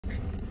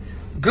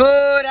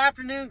Good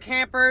afternoon,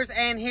 campers,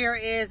 and here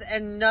is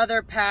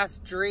another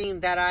past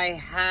dream that I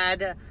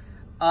had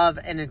of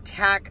an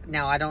attack.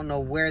 Now, I don't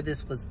know where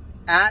this was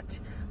at,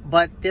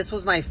 but this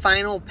was my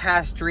final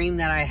past dream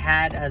that I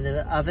had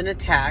of an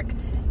attack.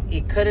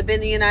 It could have been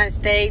the United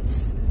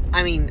States.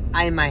 I mean,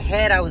 in my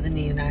head, I was in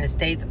the United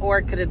States, or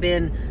it could have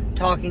been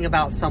talking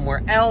about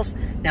somewhere else.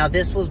 Now,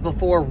 this was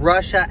before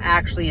Russia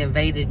actually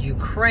invaded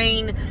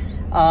Ukraine.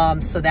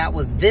 So that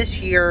was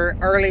this year,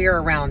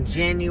 earlier around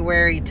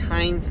January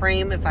time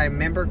frame, if I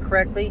remember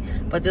correctly.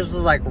 But this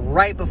was like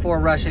right before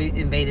Russia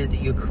invaded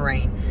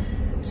Ukraine.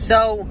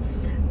 So,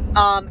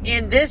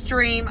 in this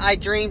dream, I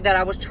dreamed that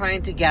I was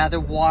trying to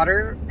gather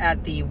water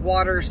at the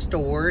water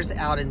stores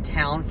out in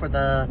town for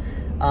the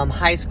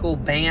high school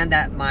band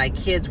that my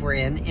kids were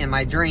in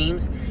my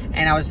dreams.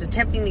 And I was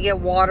attempting to get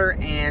water,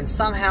 and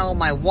somehow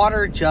my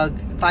water jug,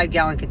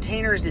 5-gallon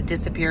containers, it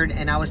disappeared,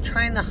 and I was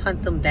trying to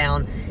hunt them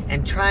down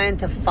and trying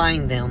to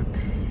find them.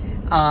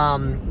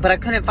 But I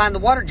couldn't find the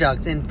water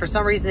jugs, and for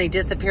some reason they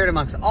disappeared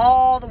amongst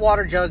all the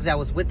water jugs that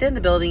was within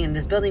the building. And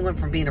this building went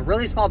from being a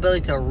really small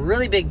building to a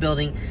really big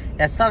building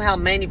that somehow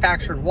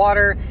manufactured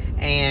water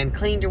and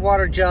cleaned your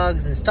water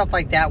jugs and stuff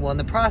like that. Well, in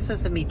the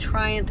process of me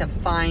trying to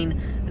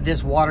find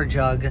this water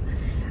jug,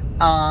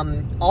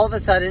 all of a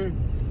sudden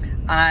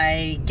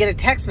I get a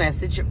text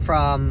message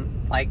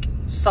from like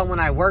someone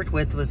I worked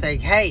with, was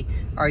saying, "Hey,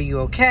 are you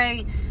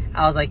okay?"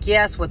 I was like,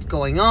 "Yes, what's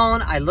going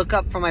on?" I look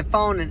up from my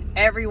phone, and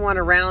everyone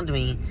around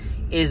me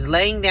is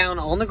laying down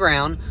on the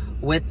ground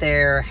with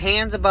their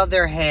hands above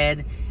their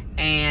head.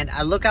 And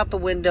I look out the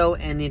window,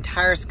 and the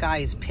entire sky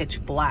is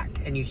pitch black,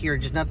 and you hear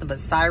just nothing but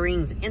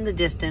sirens in the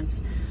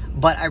distance.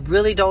 But I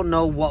really don't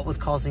know what was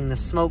causing the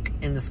smoke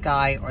in the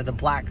sky or the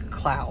black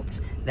clouds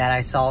that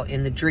I saw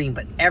in the dream.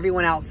 But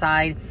everyone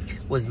outside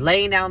was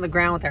laying down on the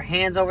ground with their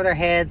hands over their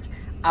heads.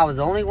 I was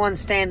the only one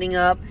standing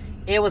up.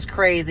 It was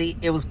crazy.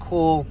 It was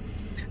cool.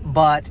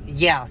 But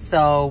yeah,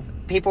 so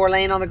people were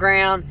laying on the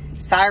ground,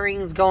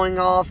 sirens going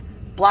off,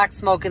 black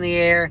smoke in the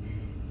air.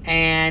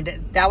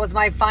 And that was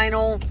my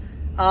final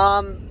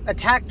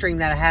attack dream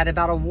that I had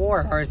about a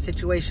war or a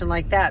situation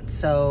like that.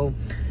 So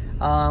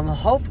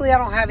hopefully I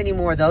don't have any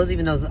more of those,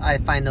 even though I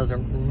find those are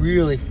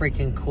really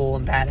freaking cool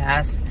and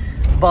badass.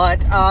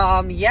 But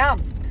yeah,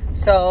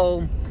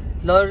 so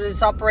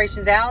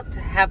Lotusoperations out.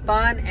 Have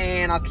fun,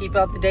 and I'll keep you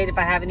up to date if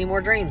I have any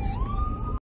more dreams.